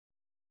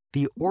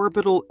The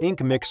Orbital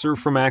ink mixer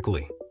from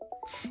Ackley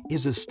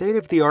is a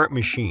state-of-the-art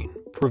machine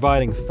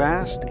providing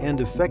fast and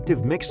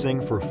effective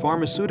mixing for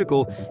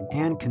pharmaceutical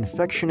and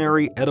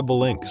confectionery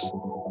edible inks.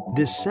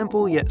 This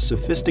simple yet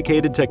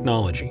sophisticated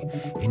technology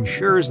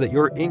ensures that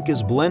your ink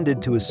is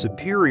blended to a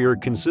superior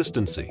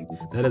consistency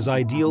that is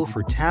ideal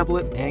for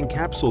tablet and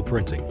capsule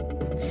printing.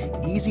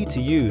 Easy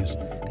to use,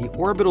 the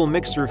Orbital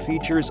mixer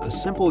features a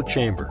simple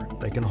chamber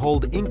that can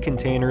hold ink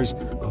containers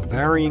of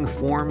varying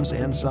forms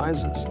and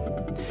sizes.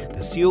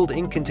 The sealed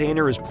ink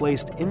container is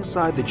placed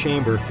inside the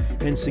chamber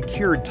and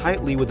secured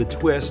tightly with a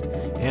twist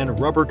and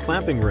rubber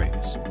clamping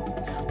rings.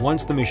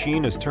 Once the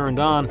machine is turned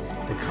on,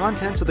 the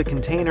contents of the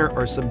container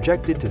are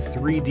subjected to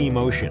 3D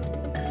motion.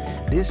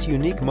 This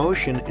unique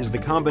motion is the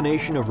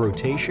combination of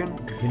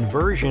rotation,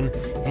 inversion,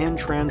 and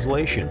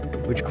translation,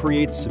 which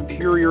creates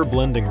superior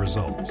blending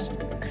results.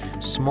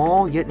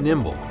 Small yet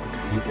nimble,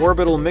 the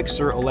Orbital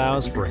mixer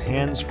allows for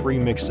hands-free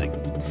mixing,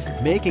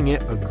 making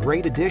it a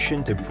great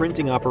addition to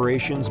printing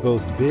operations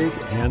both big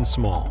and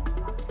small.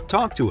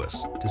 Talk to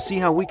us to see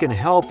how we can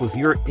help with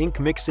your ink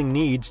mixing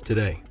needs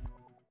today.